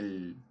primero.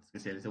 El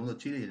segundo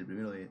Chile y el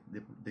primero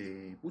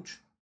de Puch.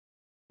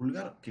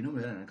 Pulgar, que no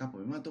me dan acá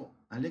porque me mato.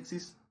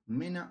 Alexis.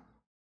 Mena.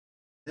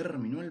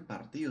 Terminó el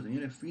partido,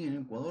 señores. Fin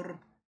en Ecuador.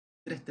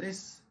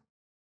 3-3.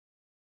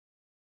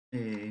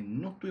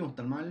 No estuvimos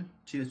tan mal.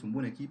 Chile es un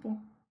buen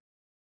equipo.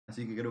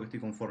 Así que creo que estoy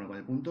conforme con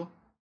el punto.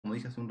 Como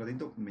dije hace un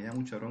ratito, me da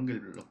mucha bronca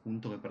los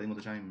puntos que perdimos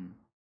allá en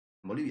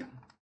Bolivia.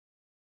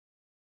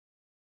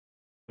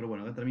 Pero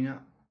bueno, acá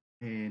termina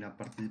la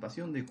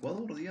participación de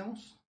Ecuador,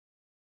 digamos.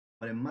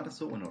 Ahora en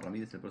marzo, bueno,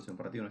 Ramírez el próximo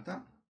partido no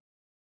está.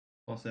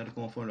 Vamos a ver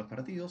cómo fueron los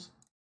partidos.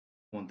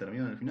 Cómo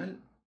terminaron al final.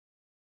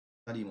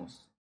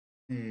 Salimos.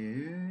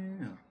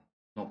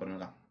 No, pero no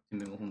acá.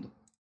 Siempre me confundo.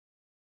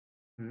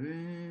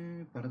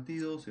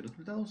 Partidos y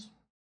resultados.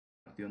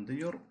 Partido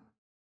anterior.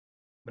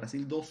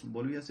 Brasil 2,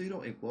 Bolivia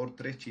 0. Ecuador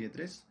 3, Chile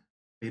 3.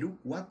 Perú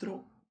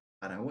 4,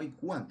 Paraguay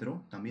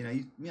 4. También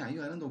ahí, mira,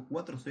 iba ganando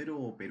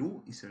 4-0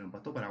 Perú y se lo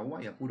empató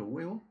Paraguay a puro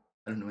huevo.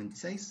 A los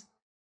 96.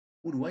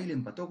 Uruguay le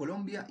empató a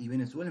Colombia y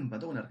Venezuela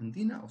empató con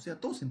Argentina. O sea,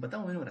 todos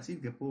empatamos menos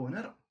Brasil, que pudo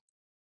ganar.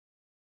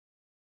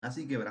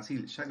 Así que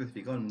Brasil ya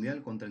clasificado al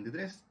Mundial con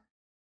 33.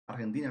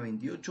 Argentina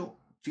 28.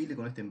 Chile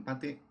con este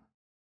empate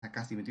está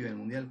casi metido en el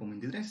Mundial con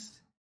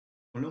 23.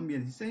 Colombia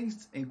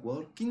 16.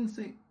 Ecuador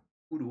 15.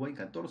 Uruguay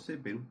 14.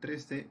 Perú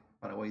 13.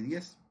 Paraguay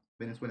 10.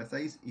 Venezuela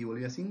 6 y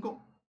Bolivia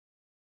 5.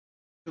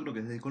 Yo creo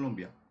que desde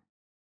Colombia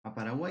a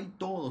Paraguay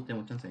todos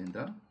tenemos chance de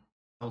entrar.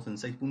 Estamos en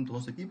 6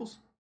 puntos, 2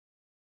 equipos.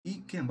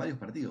 Y quedan varios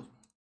partidos.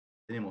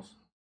 Tenemos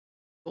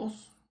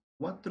 2,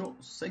 4,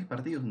 6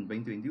 partidos en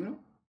 2021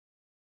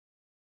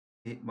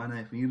 que van a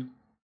definir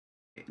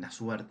la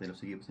suerte de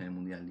los equipos en el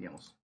Mundial,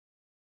 digamos.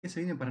 ¿Qué se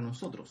viene para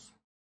nosotros?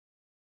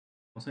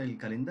 Vamos a ver el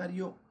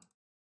calendario.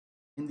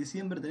 En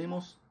diciembre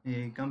tenemos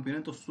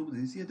campeonato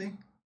sub-17.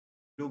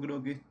 Yo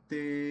creo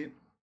que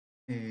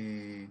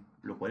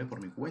lo jugaré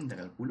por mi cuenta,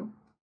 calculo.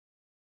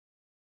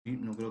 ¿Sí?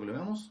 No creo que lo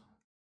veamos.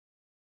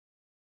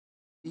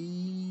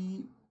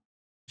 Y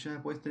ya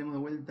después tenemos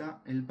de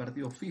vuelta el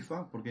partido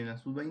FIFA, porque en la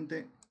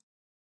sub-20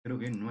 creo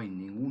que no hay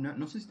ninguna.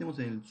 No sé si tenemos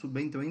en el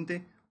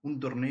sub-2020 un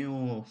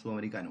torneo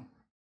sudamericano.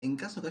 En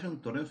caso de que haya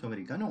un torneo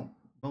sudamericano,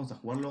 vamos a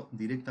jugarlo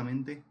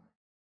directamente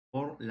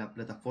por la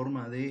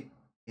plataforma de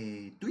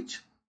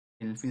Twitch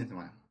en el fin de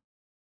semana.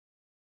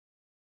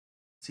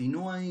 Si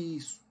no hay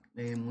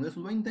Mundial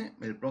Sub-20,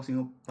 el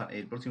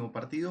próximo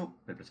partido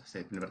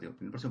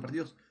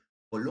es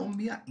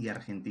Colombia y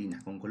Argentina.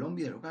 Con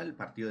Colombia de local,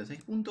 partido de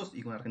 6 puntos,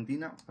 y con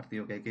Argentina,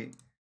 partido que hay que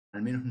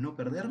al menos no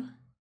perder.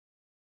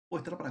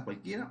 Puede estar para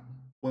cualquiera.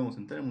 Podemos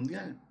entrar al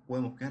Mundial,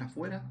 podemos quedar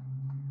afuera.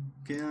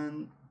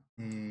 Quedan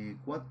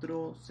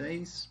 4,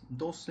 6,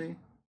 12,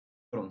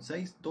 perdón,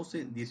 6,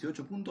 12,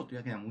 18 puntos,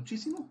 todavía queda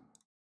muchísimo.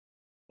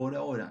 Por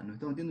ahora nos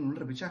estamos metiendo en un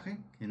repechaje,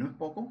 que no es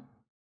poco,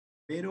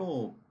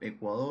 pero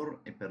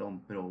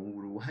pero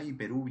Uruguay y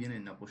Perú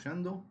vienen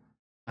apoyando.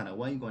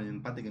 Paraguay con el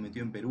empate que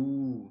metió en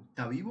Perú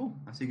está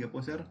vivo, así que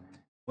puede ser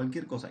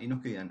cualquier cosa. Y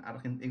nos quedan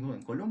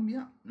en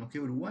Colombia, nos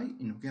queda Uruguay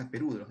y nos queda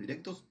Perú de los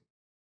directos.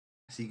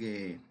 Así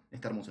que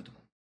está hermoso esto.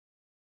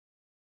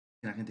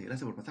 La gente,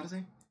 gracias por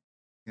pasarse.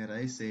 Me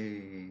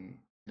agradece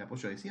el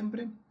apoyo de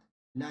siempre.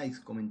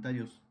 Likes,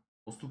 comentarios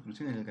o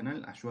suscripciones en el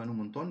canal ayudan un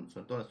montón,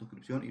 sobre todo la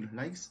suscripción y los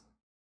likes.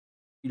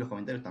 Y los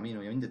comentarios también,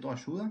 obviamente, todo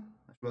ayuda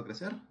a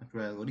crecer,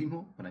 ayuda al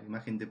algoritmo para que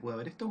más gente pueda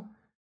ver esto.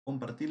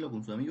 Compartirlo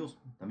con sus amigos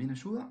también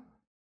ayuda.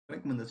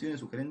 Recomendaciones,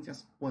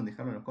 sugerencias, pueden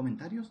dejarlo en los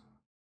comentarios.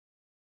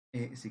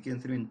 Si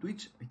quieren seguirme en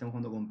Twitch, estamos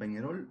jugando con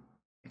PEñAROL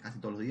casi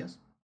todos los días,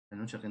 la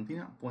noche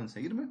argentina. Pueden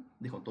seguirme,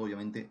 dejo todo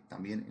obviamente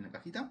también en la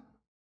cajita.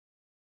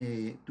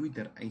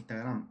 Twitter e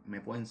Instagram me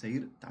pueden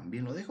seguir,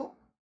 también lo dejo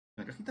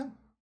en la cajita.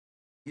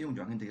 Y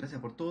mucha gente, gracias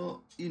por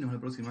todo y nos vemos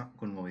la próxima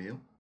con un nuevo video.